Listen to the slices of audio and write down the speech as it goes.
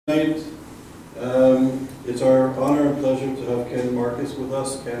Tonight, it's our honor and pleasure to have Ken Marcus with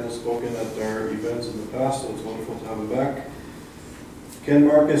us. Ken has spoken at our events in the past, so it's wonderful to have him back. Ken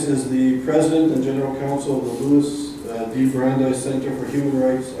Marcus is the President and General Counsel of the Louis D. Brandeis Center for Human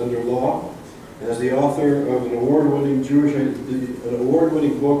Rights Under Law, and is the author of an award-winning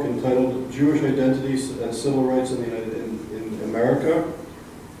book entitled Jewish Identities and Civil Rights in America,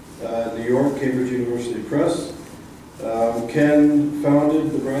 New York, Cambridge University Press. Ken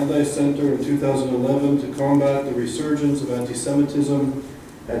founded the Brandeis Center in 2011 to combat the resurgence of anti-Semitism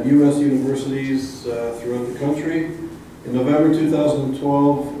at U.S. universities throughout the country. In November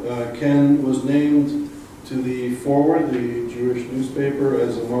 2012, Ken was named to the Forward, the Jewish newspaper,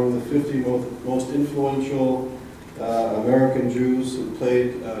 as among the 50 most influential American Jews who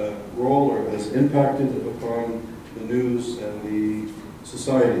played a role or has impacted upon the news and the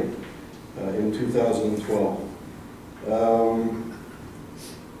society in 2012.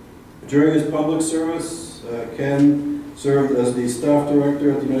 During his public service, Ken served as the staff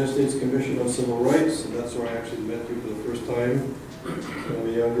director at the United States Commission on Civil Rights, and that's where I actually met you for the first time. I'm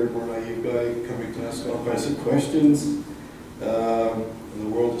a younger, more naive guy coming to ask all kinds of questions. And the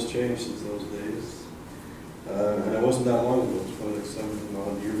world has changed since those days. And it wasn't that long ago, it was probably like 7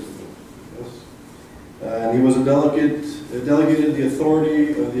 odd years ago. Yes. And he was delegated the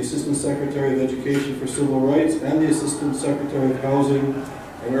authority of the Assistant Secretary of Education for Civil Rights and the Assistant Secretary of Housing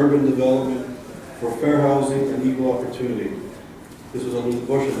and Urban Development for Fair Housing and Equal Opportunity. This was under the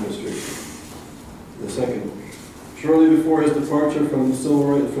Bush administration, the second Bush. Shortly before his departure from the Civil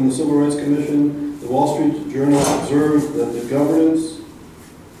Rights Commission, the Wall Street Journal observed that the governance,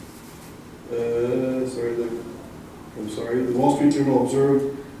 the Wall Street Journal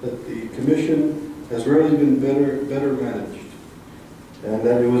observed that the Commission has rarely been better managed, and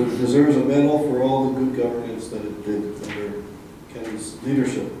that it deserves a medal for all the good governance that it did under Ken's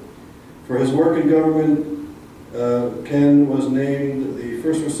leadership. For his work in government, Ken was named the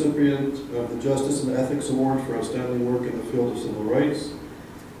first recipient of the Justice and Ethics Award for outstanding work in the field of civil rights.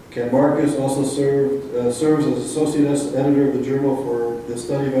 Ken Marcus also serves as associate editor of the Journal for the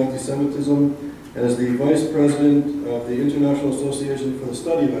Study of Anti-Semitism and is the vice president of the International Association for the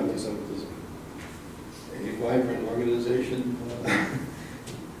Study of Anti-Semitism. A vibrant organization.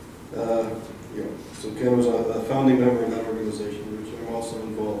 So Ken was a founding member of that organization, in which I'm also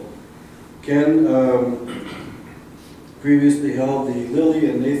involved. Ken previously held the Lilly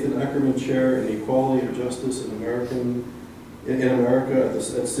and Nathan Ackerman Chair in Equality and Justice in America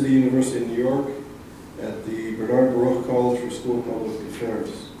at City University in New York, at the Bernard Baruch College for School of Public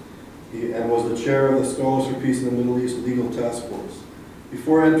Affairs. And was the chair of the Scholars for Peace in the Middle East Legal Task Force.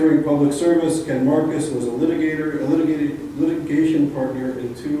 Before entering public service, Ken Marcus was a litigation partner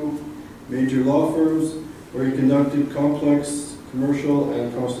in 2 major law firms where he conducted complex commercial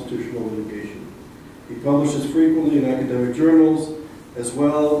and constitutional litigation. He publishes frequently in academic journals, as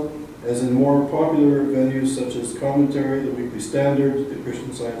well as in more popular venues such as Commentary, The Weekly Standard, the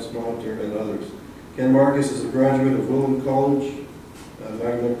Christian Science Monitor, and others. Ken Marcus is a graduate of Willem College,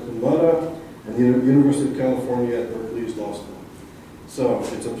 magna cum laude, and the University of California at Berkeley's Law School. So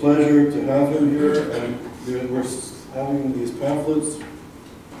it's a pleasure to have him here, and we're having these pamphlets.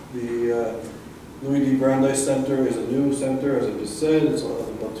 The Louis D. Brandeis Center is a new center, as I just said. It's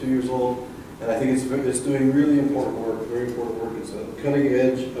about 2 years old, and I think it's doing really important work, very important work. It's at the cutting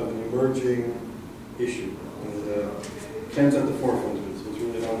edge of an emerging issue, and Ken's at the forefront of it, so it's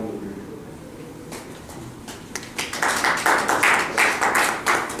really an honor to be here.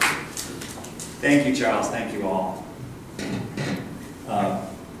 Thank you, Charles. Thank you all.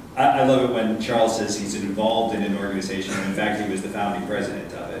 I love it when Charles says he's involved in an organization, and in fact he was the founding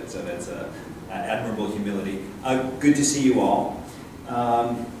president of it, so that's admirable humility. Good to see you all.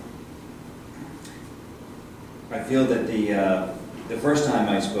 I feel that the first time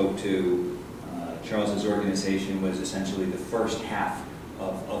I spoke to Charles's organization was essentially the first half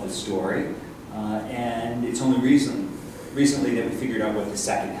of the story, and it's only recently that we figured out what the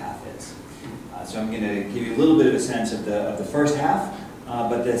second half is. So I'm going to give you a little bit of a sense of the first half,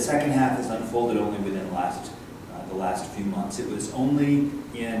 but the second half has unfolded only within the last few months. It was only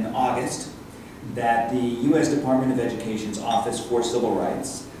in August that the U.S. Department of Education's Office for Civil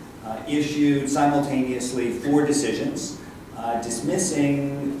Rights issued simultaneously 4 decisions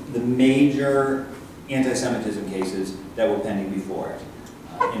dismissing the major anti-Semitism cases that were pending before it.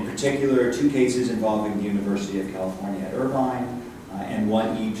 In particular, 2 cases involving the University of California at Irvine, and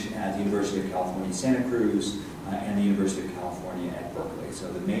 1 each at the University of California, Santa Cruz, and the University of California at Berkeley. So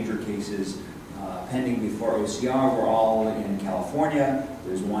the major cases pending before OCR were all in California.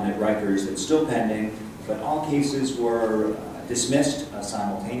 There's one at Rikers that's still pending, but all cases were dismissed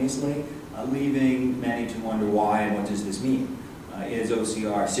simultaneously, leaving many to wonder why and what does this mean. Is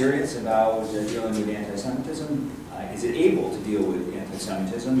OCR serious about dealing with anti-Semitism? Is it able to deal with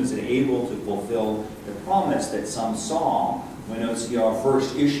anti-Semitism? Is it able to fulfill the promise that some saw when OCR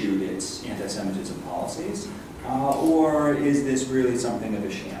first issued its anti-Semitism policies? Or is this really something of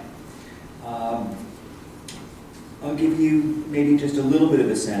a sham? I'll give you maybe just a little bit of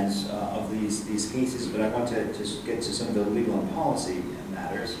a sense of these cases, but I want to just get to some of the legal and policy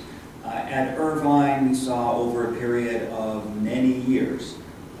matters. At Irvine, we saw over a period of many years,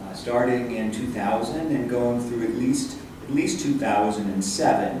 starting in 2000 and going through at least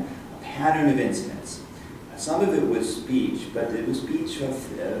 2007, a pattern of incidents. Some of it was speech, but it was speech of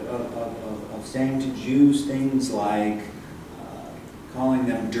saying to Jews things like calling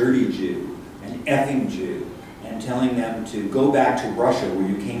them dirty Jew and effing Jew, and telling them to go back to Russia where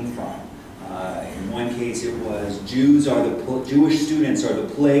you came from. In one case it was Jewish students are the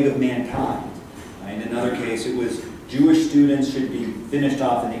plague of mankind. In another case it was Jewish students should be finished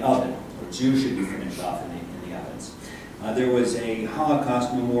off in the oven, or Jews should be finished off in the ovens. There was a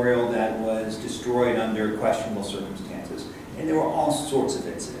Holocaust memorial that was destroyed under questionable circumstances, and there were all sorts of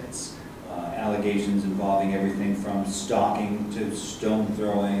incidents. Allegations involving everything from stalking to stone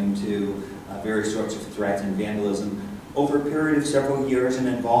throwing to various sorts of threats and vandalism over a period of several years, and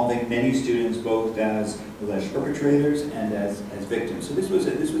involving many students both as alleged perpetrators and as victims. So this was a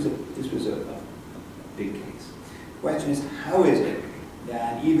big case. The question is, how is it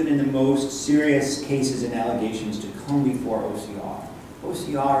that even in the most serious cases and allegations to come before OCR,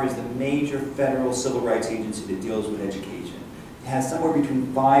 OCR is the major federal civil rights agency that deals with education. It has somewhere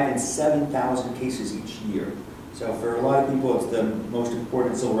between 5,000 and 7,000 cases each year. So for a lot of people, it's the most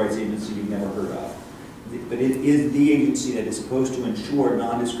important civil rights agency you've never heard of. But it is the agency that is supposed to ensure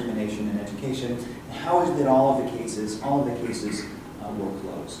non-discrimination in education. And how is it that all of the cases were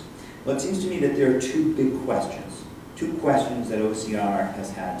closed? Well, it seems to me that there are two big questions, two questions that OCR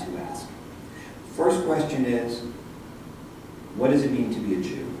has had to ask. First question is, what does it mean to be a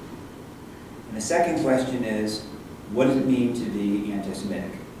Jew? And the second question is, what does it mean to be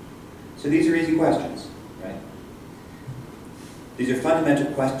anti-Semitic? So these are easy questions, right? These are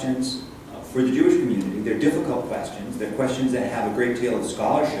fundamental questions for the Jewish community. They're difficult questions. They're questions that have a great deal of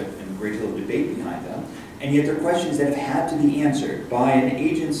scholarship and a great deal of debate behind them. And yet they're questions that have had to be answered by an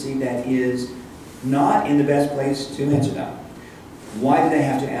agency that is not in the best place to answer them. Why do they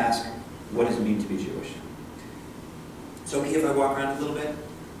have to ask, what does it mean to be Jewish? It's okay if I walk around a little bit?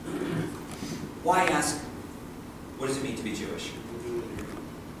 Why ask, what does it mean to be Jewish?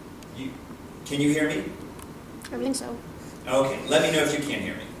 Can you hear me? I think so. Okay, let me know if you can't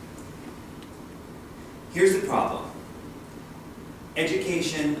hear me. Here's the problem.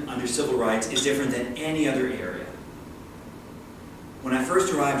 Education under civil rights is different than any other area. When I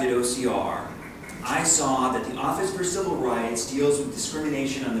first arrived at OCR, I saw that the Office for Civil Rights deals with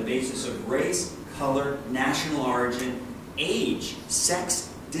discrimination on the basis of race, color, national origin, age,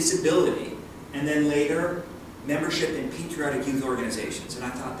 sex, disability, and then later, membership in patriotic youth organizations. And I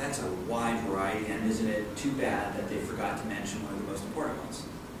thought, that's a wide variety, and isn't it too bad that they forgot to mention one of the most important ones?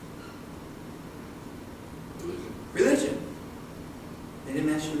 Religion. They didn't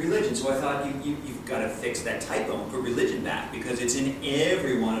mention religion, so I thought you've got to fix that typo and put religion back, because it's in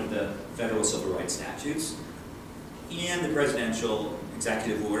every one of the federal civil rights statutes and the presidential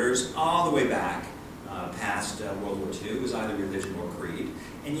executive orders all the way back past World War II. It was either religion or creed,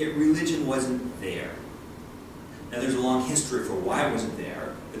 and yet religion wasn't there. Now there's a long history for why it wasn't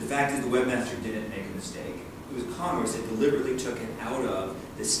there, but the fact is the webmaster didn't make a mistake. It was Congress that deliberately took it out of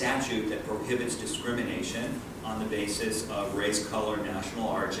the statute that prohibits discrimination on the basis of race, color, national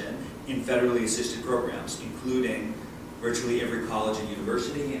origin in federally assisted programs, including virtually every college and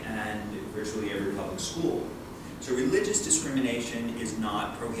university and virtually every public school. So religious discrimination is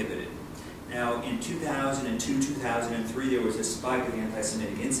not prohibited. Now in 2002, 2003, there was a spike of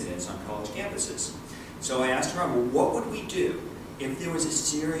anti-Semitic incidents on college campuses. So I asked her, well, what would we do if there was a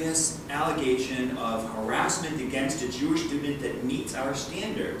serious allegation of harassment against a Jewish student that meets our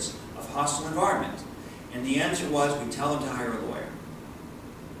standards of hostile environment? And the answer was, we tell them to hire a lawyer,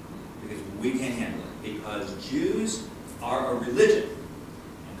 because we can't handle it, because Jews are a religion,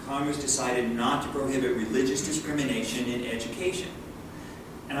 and Congress decided not to prohibit religious discrimination in education.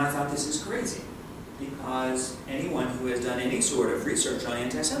 And I thought, this is crazy, because anyone who has done any sort of research on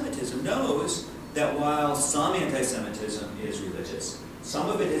anti-Semitism knows that while some anti-Semitism is religious, some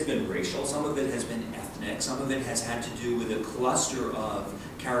of it has been racial, some of it has been ethnic, some of it has had to do with a cluster of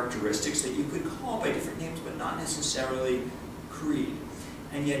characteristics that you could call by different names, but not necessarily creed.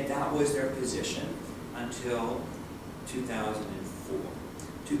 And yet that was their position until 2004.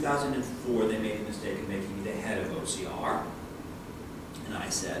 2004, they made the mistake of making me the head of OCR, and I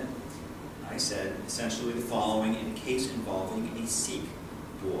said essentially the following in a case involving a Sikh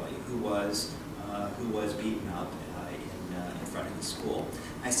boy who was beaten up in front of the school.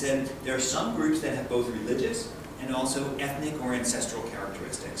 I said there are some groups that have both religious and also ethnic or ancestral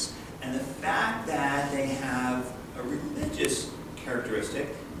characteristics, and the fact that they have a religious characteristic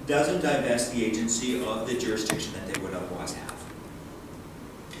doesn't divest the agency of the jurisdiction that they would otherwise have.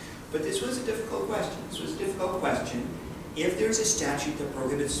 But this was a difficult question. If there's a statute that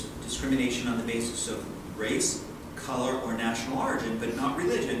prohibits discrimination on the basis of race, color, or national origin, but not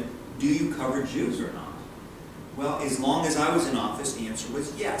religion, do you cover Jews or not? Well, as long as I was in office, the answer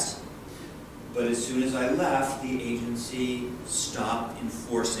was yes. But as soon as I left, the agency stopped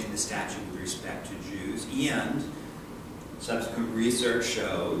enforcing the statute with respect to Jews, and subsequent research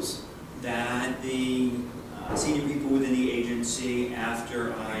shows that the senior people within the agency,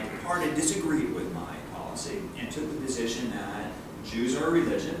 after I departed, disagreed with my policy and took the position that Jews are a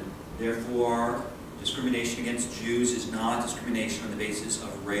religion, therefore discrimination against Jews is not discrimination on the basis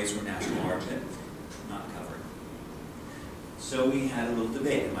of race or national origin, not covered. So we had a little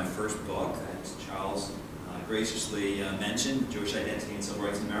debate in my first book that Charles graciously mentioned, Jewish Identity and Civil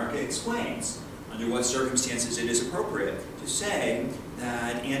Rights in America, explains under what circumstances it is appropriate to say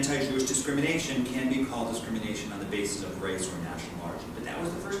that anti-Jewish discrimination can be called discrimination on the basis of race or national origin. But that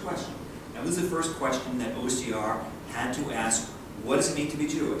was the first question. That was the first question that OCR had to ask, what does it mean to be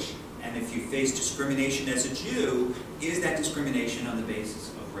Jewish? And if you face discrimination as a Jew, is that discrimination on the basis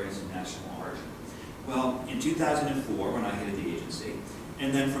of race and national origin? Well, in 2004, when I headed the agency,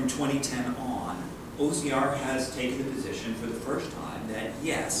 and then from 2010 on, OCR has taken the position for the first time that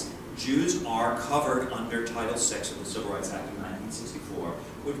yes, Jews are covered under Title VI of the Civil Rights Act of 1964,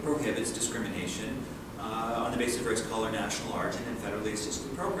 which prohibits discrimination on the basis of race, color, national origin, and federally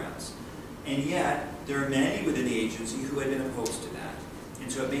assisted programs. And yet, there are many within the agency who have been opposed to that.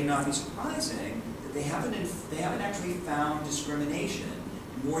 And so it may not be surprising that they haven't actually found discrimination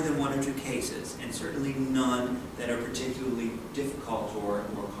in more than one or two cases, and certainly none that are particularly difficult or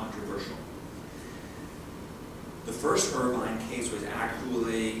controversial. The first Irvine case was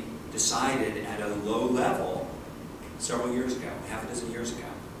actually decided at a low level several years ago, half a dozen years ago.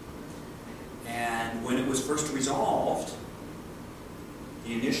 And when it was first resolved,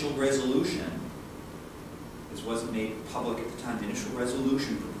 the initial resolution, this wasn't made public at the time, the initial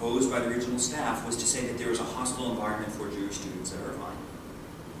resolution proposed by the regional staff was to say that there was a hostile environment for Jewish students at Irvine.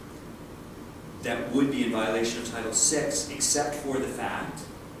 That would be in violation of Title VI, except for the fact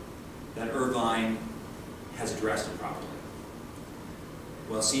that Irvine has addressed it properly.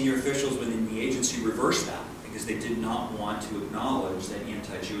 Well, senior officials within the agency reversed that because they did not want to acknowledge that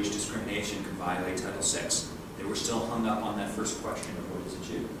anti-Jewish discrimination could violate Title VI. They were still hung up on that first question of what is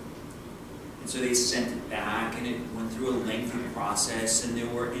a Jew. And so they sent it back, and it went through a lengthy process, and there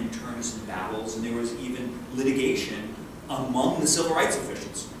were interns and battles, and there was even litigation among the civil rights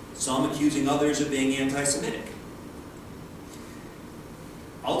officials, some accusing others of being anti-Semitic.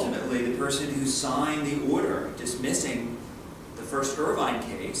 Ultimately, the person who signed the order dismissing the first Irvine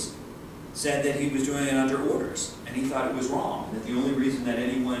case said that he was doing it under orders, and he thought it was wrong, and that the only reason that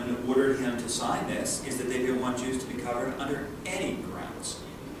anyone ordered him to sign this is that they didn't want Jews to be covered under any grounds.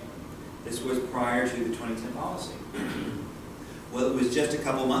 This was prior to the 2010 policy. Well, it was just a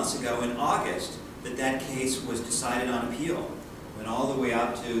couple months ago in August that that case was decided on appeal, went all the way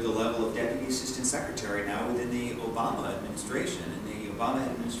up to the level of Deputy Assistant Secretary now within the Obama administration, and the Obama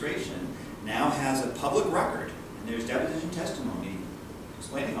administration now has a public record, and there's deposition testimony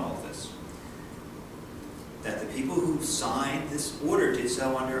explaining all of this, that the people who signed this order did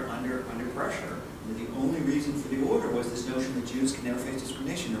so under pressure. And the only reason for the order was this notion that Jews can never face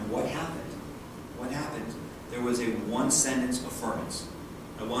discrimination. And what happened? What happened? There was a one-sentence affirmance,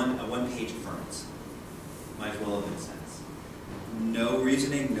 a one-page affirmance. Might as well have been a sentence. No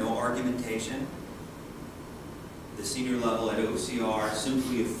reasoning, no argumentation. The senior level at OCR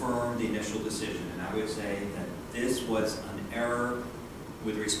simply affirmed the initial decision. And I would say that this was an error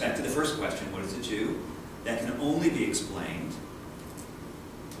with respect to the first question, what is a Jew? That can only be explained,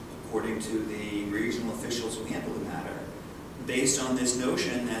 according to the regional officials who handled the matter, based on this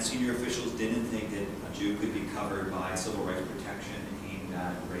notion that senior officials didn't think that a Jew could be covered by civil rights protection aimed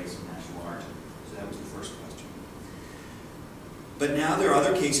at race and national origin. So that was the first question. But now there are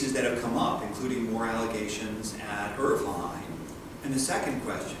other cases that have come up, including more allegations at Irvine, and the second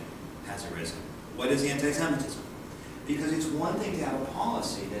question has arisen. What is anti-Semitism? Because it's one thing to have a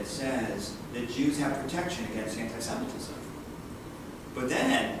policy that says that Jews have protection against anti-Semitism. But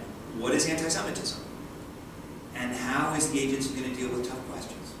then, what is anti-Semitism? And how is the agency going to deal with tough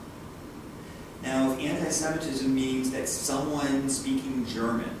questions? Now, if anti-Semitism means that someone speaking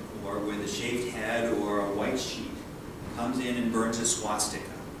German or with a shaved head or a white sheet comes in and burns a swastika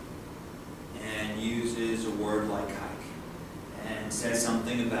and uses a word like kike and says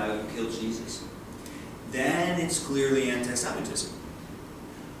something about you killed Jesus, then it's clearly anti-Semitism.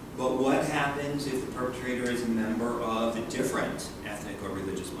 But what happens if the perpetrator is a member of a different ethnic or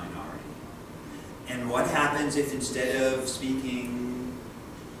religious minority? And what happens if instead of speaking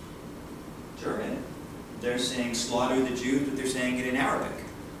German, they're saying slaughter the Jews, but they're saying it in Arabic?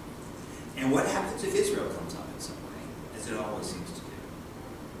 And what happens if Israel comes up in some way, as it always seems to do,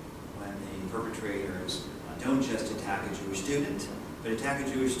 when the perpetrators don't just attack a Jewish student, but attack a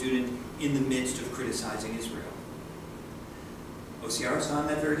Jewish student in the midst of criticizing Israel? OCR found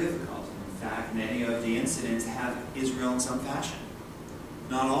that very difficult. In fact, many of the incidents have Israel in some fashion.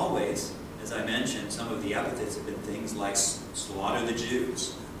 Not always. As I mentioned, some of the epithets have been things like slaughter the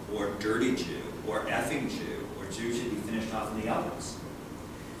Jews, or dirty Jew, or effing Jew, or Jew should be finished off in the ovens.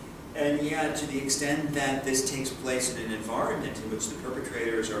 And yet, to the extent that this takes place in an environment in which the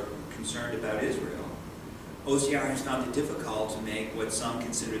perpetrators are concerned about Israel, OCR has found it difficult to make what some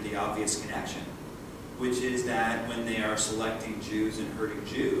consider the obvious connection, which is that when they are selecting Jews and hurting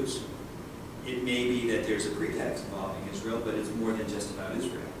Jews, it may be that there's a pretext involving Israel, but it's more than just about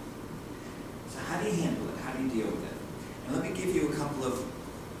Israel. So how do you handle it? How do you deal with it? And let me give you a couple of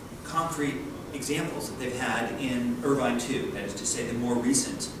concrete examples that they've had in Irvine 2, that is to say the more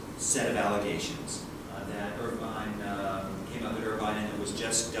recent set of allegations that Irvine came up at Irvine and it was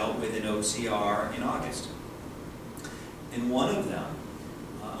just dealt with in OCR in August. In one of them,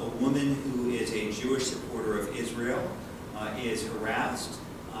 a woman who is a Jewish supporter of Israel is harassed,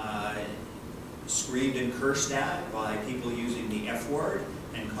 screamed and cursed at by people using the F word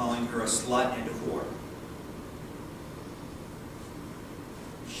and calling her a slut and a whore.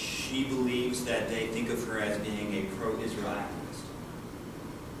 She believes that they think of her as being a pro-Israel activist.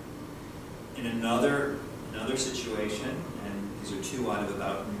 In another situation, and these are 2 out of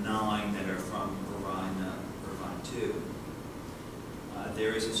about 9 that are from Irvine 2,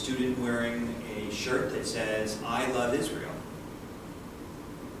 there is a student wearing a shirt that says, "I love Israel."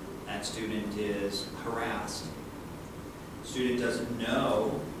 That student is harassed. The student doesn't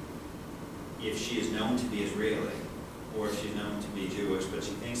know if she is known to be Israeli or if she's known to be Jewish, but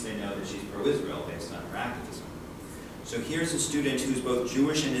she thinks they know that she's pro-Israel based on her activism. So here's a student who's both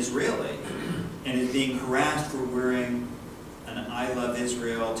Jewish and Israeli and is being harassed for wearing an "I love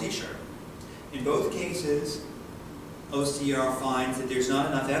Israel" t-shirt. In both cases, OCR finds that there's not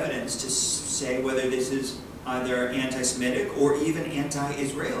enough evidence to say whether this is either anti-Semitic or even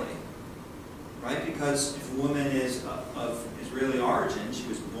anti-Israeli, right? Because if a woman is of Israeli origin, she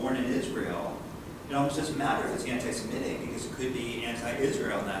was born in Israel, it almost doesn't matter if it's anti-Semitic because it could be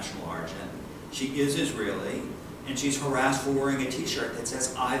anti-Israel national origin. She is Israeli, and she's harassed for wearing a t-shirt that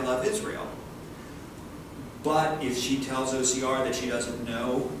says, "I love Israel." But if she tells OCR that she doesn't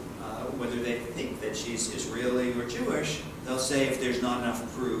know whether they think that she's Israeli or Jewish, they'll say if there's not enough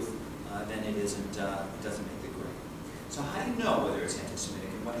proof, then it doesn't make the grade. So how do you know whether it's anti-Semitic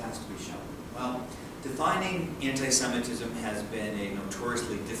and what has to be shown? Well, defining anti-Semitism has been a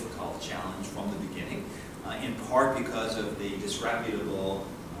notoriously difficult challenge from the beginning, in part because of the disreputable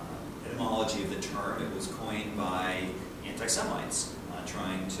etymology of the term. It was coined by anti-Semites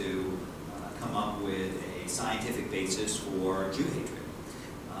trying to come up with a scientific basis for Jew hatred.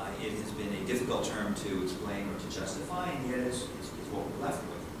 It has been a difficult term to explain or to justify, and yet is what we're left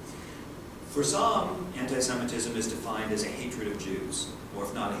with. For some, anti-Semitism is defined as a hatred of Jews, or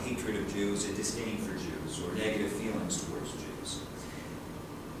if not a hatred of Jews, a disdain for Jews, or negative feelings towards Jews.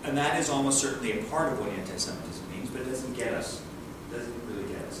 And that is almost certainly a part of what anti-Semitism means, but it doesn't really get us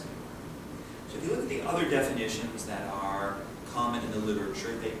anywhere. So if you look at the other definitions that are common in the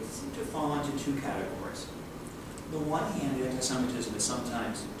literature, they seem to fall into 2 categories. On the one hand, anti-Semitism is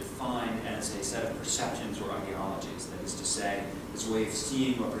sometimes defined as a set of perceptions or ideologies. That is to say, it's a way of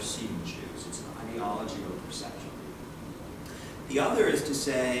seeing or perceiving Jews. It's an ideology or perception. The other is to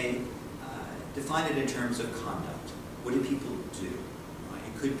say, define it in terms of conduct. What do people do?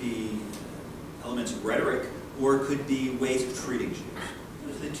 It could be elements of rhetoric, or it could be ways of treating Jews.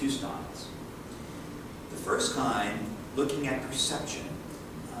 Those are the 2 styles. The first kind, looking at perception,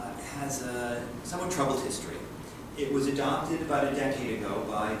 has a somewhat troubled history. It was adopted about a decade ago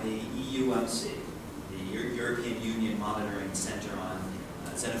by the EUMC, the European Union Monitoring Center on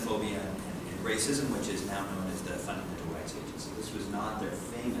Xenophobia and Racism, which is now known as the Fundamental Rights Agency. This was not their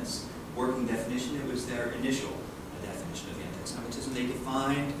famous working definition, it was their initial definition of anti-Semitism. They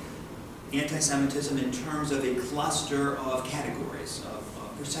defined anti-Semitism in terms of a cluster of categories,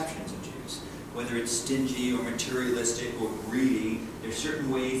 of perceptions of Jews. Whether it's stingy or materialistic or greedy, there are certain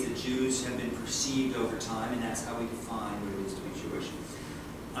ways that Jews have been perceived over time, and that's how we define what it is to be Jewish.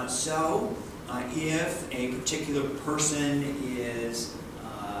 If a particular person is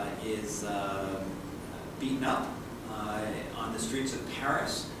beaten up on the streets of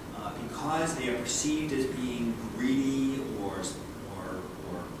Paris because they are perceived as being greedy or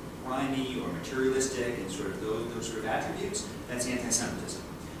grimy or materialistic and sort of those sort of attributes, that's anti-Semitism.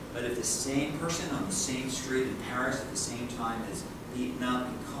 But if the same person on the same street in Paris at the same time is beaten up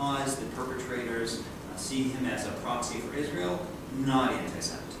because the perpetrators see him as a proxy for Israel, not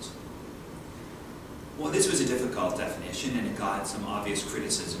anti-Semitism. Well, this was a difficult definition, and it got some obvious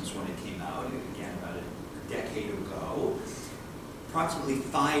criticisms when it came out, again, about a decade ago. Approximately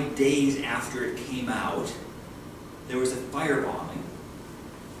 5 days after it came out, there was a firebombing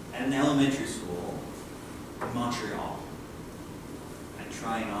at an elementary school in Montreal. I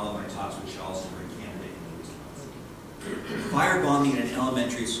try in all of my talks with Charles to bring Canada into these talks. Firebombing at an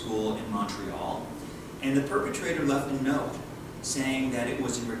elementary school in Montreal, and the perpetrator left a note saying that it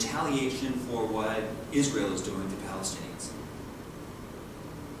was in retaliation for what Israel is doing to Palestinians.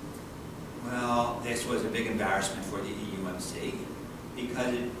 Well, this was a big embarrassment for the EUMC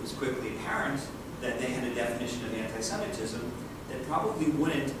because it was quickly apparent that they had a definition of anti-Semitism that probably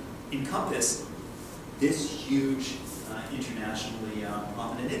wouldn't encompass this huge internationally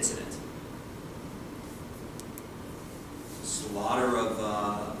prominent incident. Slaughter of,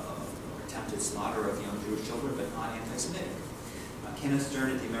 attempted slaughter of young Jewish children, but not anti-Semitic. Kenneth Stern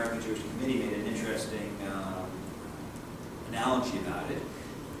at the American Jewish Committee made an interesting analogy about it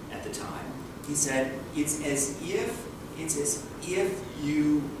at the time. He said, it's as if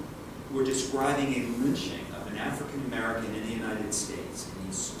you were describing a lynching of an African American in the United States, and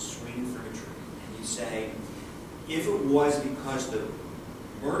he's swinging from a tree, and you say, if it was because the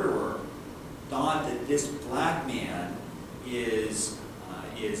murderer thought that this black man is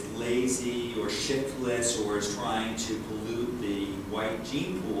lazy or shiftless or is trying to pollute the white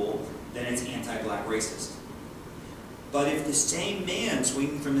gene pool, then it's anti-black racist. But if the same man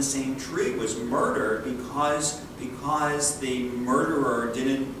swinging from the same tree was murdered because the murderer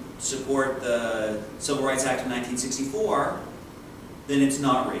didn't support the Civil Rights Act of 1964, then it's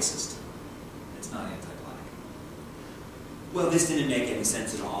not racist. It's not anti-black. Well, this didn't make any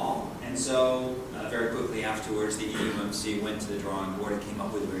sense at all, and so very quickly afterwards, the EUMC went to the drawing board and came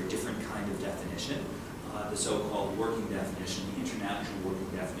up with a very different kind of definition, the so-called working definition, the international working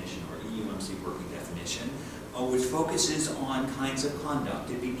definition, or EUMC working definition, which focuses on kinds of conduct.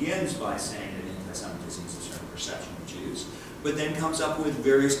 It begins by saying that anti-Semitism is a certain perception of Jews, but then comes up with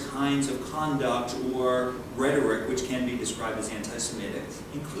various kinds of conduct or rhetoric which can be described as anti-Semitic,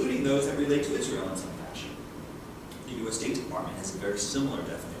 including those that relate to Israel in some fashion. The U.S. State Department has a very similar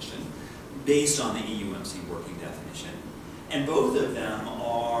definition based on the EUMC working definition. And both of them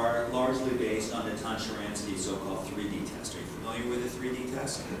are largely based on Natan Sharansky's so-called 3D test. Are you familiar with the 3D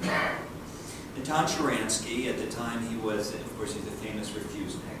test? Natan Sharansky, at the time he was, of course he's a famous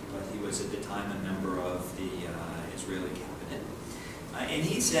refusenik, but he was at the time a member of the Israeli cabinet. And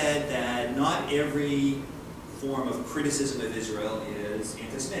he said that not every form of criticism of Israel is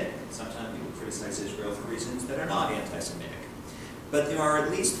anti-Semitic. Sometimes people criticize Israel for reasons that are not anti-Semitic. But there are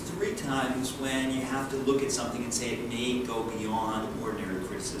at least 3 times when you have to look at something and say it may go beyond ordinary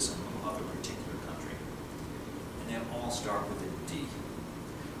criticism of a particular country. And they all start with a D.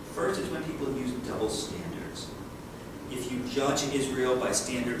 First is when people use double standards. If you judge Israel by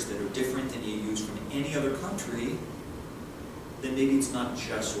standards that are different than you use from any other country, then maybe it's not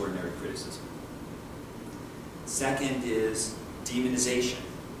just ordinary criticism. Second is demonization,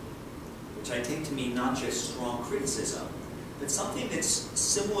 which I take to mean not just strong criticism, but something that's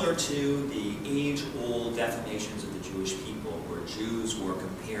similar to the age-old defamations of the Jewish people, where Jews were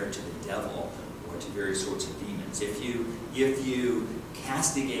compared to the devil or to various sorts of demons. If you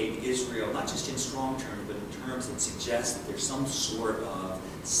castigate Israel, not just in strong terms, but in terms that suggest that there's some sort of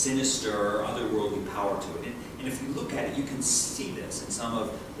sinister, otherworldly power to it. And if you look at it, you can see this in some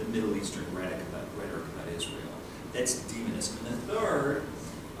of the Middle Eastern rhetoric about Israel. That's demonism. And the third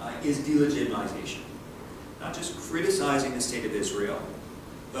is delegitimization. Not just criticizing the state of Israel,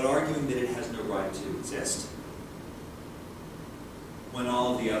 but arguing that it has no right to exist, when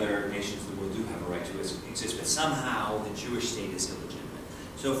all of the other nations of the world do have a right to exist, but somehow the Jewish state is illegitimate.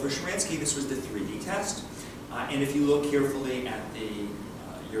 So for Sharansky, this was the 3D test. And if you look carefully at the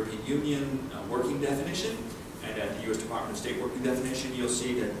European Union working definition and at the U.S. Department of State working definition, you'll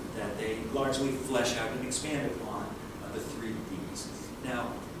see that they largely flesh out and expand upon the 3 Ds.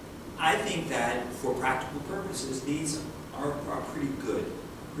 Now, I think that for practical purposes, these are pretty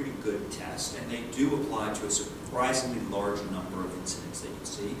good tests, and they do apply to a surprisingly large number of incidents that you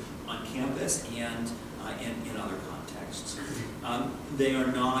see on campus and in other contexts. They are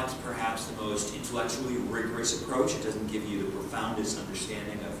not perhaps the most intellectually rigorous approach. It doesn't give you the profoundest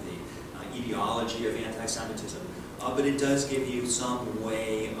understanding of the ideology of anti-Semitism, but it does give you some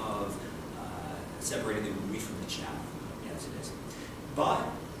way of separating the wheat from the chaff, as it is. But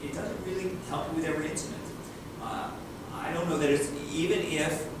it doesn't really help you with every incident. I don't know that it's, even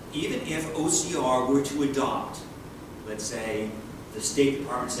if OCR were to adopt, let's say, the State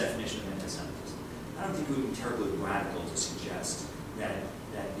Department's definition of anti-Semitism, I don't think it would be terribly radical to suggest that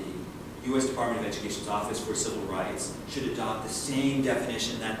the U.S. Department of Education's Office for Civil Rights should adopt the same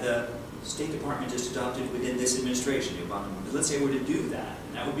definition that the State Department just adopted within this administration. But let's say it were to do that,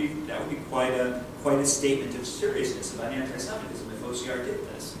 and that would be quite a statement of seriousness about anti-Semitism if OCR did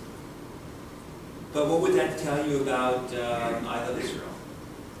this. But what would that tell you about I Love Israel?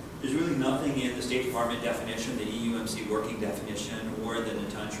 There's really nothing in the State Department definition, the EUMC working definition, or the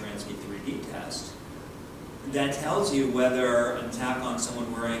Natan-Sharansky 3D test that tells you whether an attack on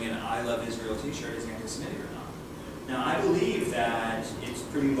someone wearing an I Love Israel t-shirt is anti-Semitic or not. Now, I believe that it's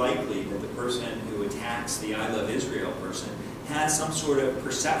pretty likely that the person who attacks the I Love Israel person has some sort of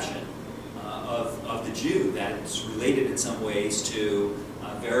perception of the Jew that's related in some ways to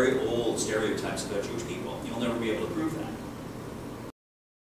very old stereotypes about Jewish people. You'll never be able to prove that.